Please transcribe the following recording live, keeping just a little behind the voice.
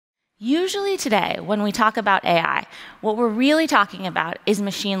Usually today, when we talk about AI, what we're really talking about is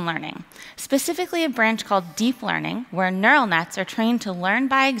machine learning, specifically a branch called deep learning, where neural nets are trained to learn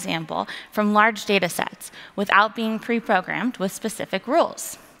by example from large data sets without being pre-programmed with specific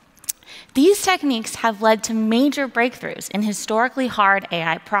rules. These techniques have led to major breakthroughs in historically hard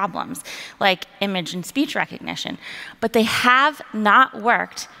AI problems, like image and speech recognition, but they have not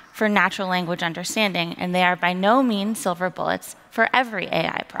worked for natural language understanding, and they are by no means silver bullets for every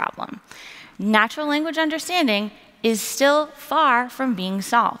AI problem. Natural language understanding is still far from being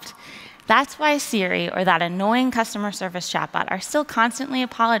solved. That's why Siri or that annoying customer service chatbot are still constantly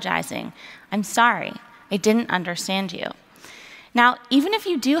apologizing. I'm sorry, I didn't understand you. Now, even if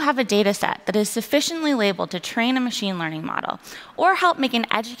you do have a data set that is sufficiently labeled to train a machine learning model or help make an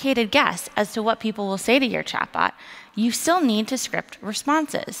educated guess as to what people will say to your chatbot, you still need to script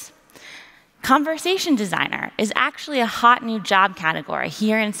responses. Conversation designer is actually a hot new job category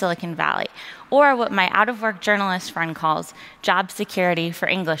here in Silicon Valley, or what my out-of-work journalist friend calls job security for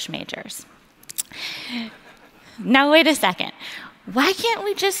English majors. Now, wait a second. Why can't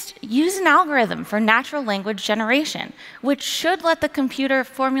we just use an algorithm for natural language generation, which should let the computer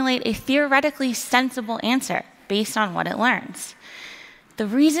formulate a theoretically sensible answer based on what it learns? The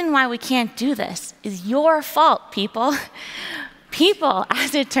reason why we can't do this is your fault, people. People,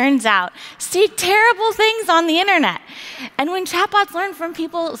 as it turns out, say terrible things on the internet. And when chatbots learn from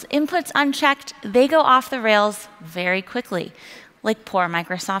people's inputs unchecked, they go off the rails very quickly, like poor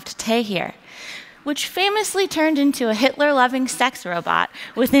Microsoft Tay here, which famously turned into a Hitler-loving sex robot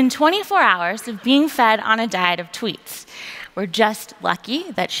within 24 hours of being fed on a diet of tweets. We're just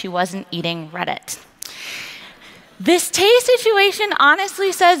lucky that she wasn't eating Reddit. This Tay situation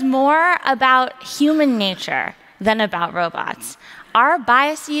honestly says more about human nature than about robots. Our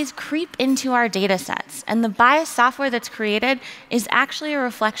biases creep into our data sets, and the bias software that's created is actually a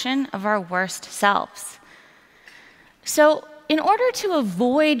reflection of our worst selves. So, in order to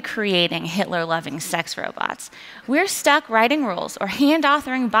avoid creating Hitler-loving sex robots, we're stuck writing rules or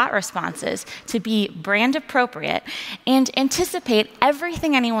hand-authoring bot responses to be brand appropriate and anticipate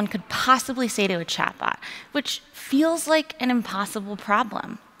everything anyone could possibly say to a chatbot, which feels like an impossible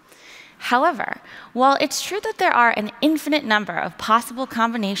problem. However, while it's true that there are an infinite number of possible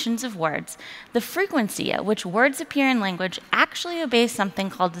combinations of words, the frequency at which words appear in language actually obeys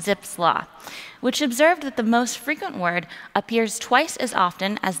something called Zipf's law, which observed that the most frequent word appears twice as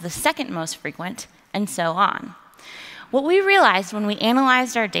often as the second most frequent, and so on. What we realized when we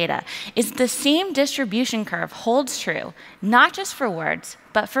analyzed our data is the same distribution curve holds true, not just for words,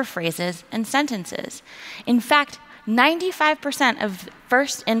 but for phrases and sentences. In fact, 95% of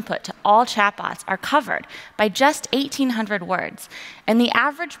first input to all chatbots are covered by just 1,800 words, and the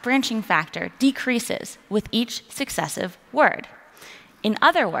average branching factor decreases with each successive word. In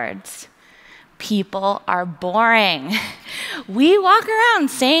other words, people are boring. We walk around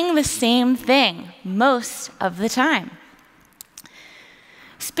saying the same thing most of the time.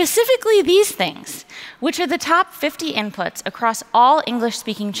 Specifically these things, which are the top 50 inputs across all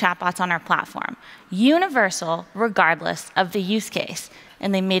English-speaking chatbots on our platform, universal regardless of the use case.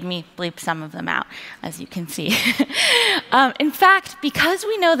 And they made me bleep some of them out, as you can see. In fact, because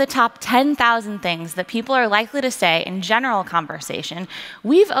we know the top 10,000 things that people are likely to say in general conversation,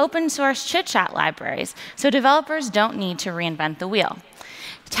 we've open sourced chit-chat libraries, so developers don't need to reinvent the wheel.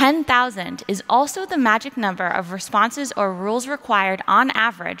 10,000 is also the magic number of responses or rules required on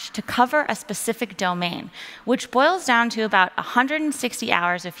average to cover a specific domain, which boils down to about 160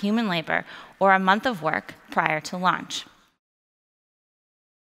 hours of human labor or a month of work prior to launch.